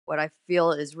what I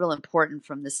feel is real important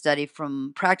from this study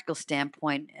from practical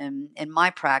standpoint in my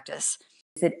practice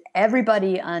is that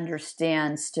everybody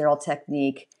understands sterile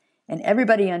technique and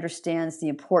everybody understands the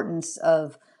importance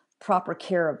of proper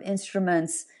care of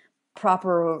instruments,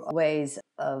 proper ways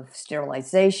of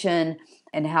sterilization,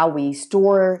 and how we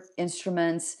store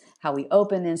instruments, how we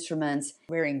open instruments,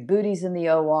 wearing booties in the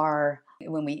OR.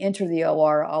 When we enter the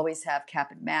OR, always have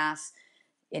cap and mask.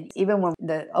 And even when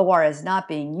the OR is not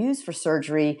being used for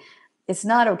surgery, it's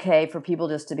not okay for people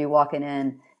just to be walking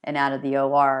in and out of the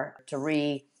OR to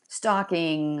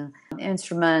restocking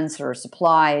instruments or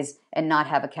supplies and not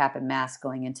have a cap and mask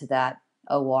going into that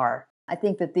OR. I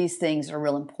think that these things are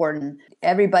real important.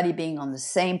 Everybody being on the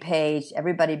same page,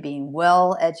 everybody being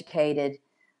well educated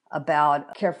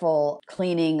about careful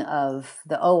cleaning of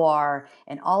the OR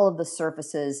and all of the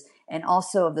surfaces, and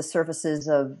also of the surfaces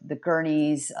of the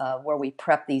gurneys where we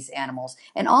prep these animals.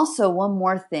 And also one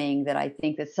more thing that I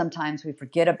think that sometimes we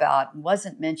forget about and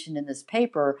wasn't mentioned in this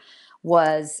paper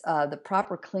was the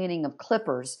proper cleaning of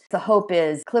clippers. The hope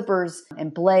is clippers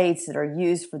and blades that are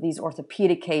used for these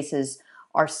orthopedic cases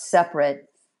are separate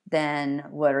than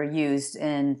what are used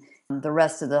in the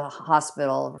rest of the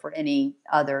hospital for any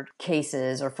other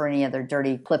cases or for any other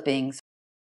dirty clippings.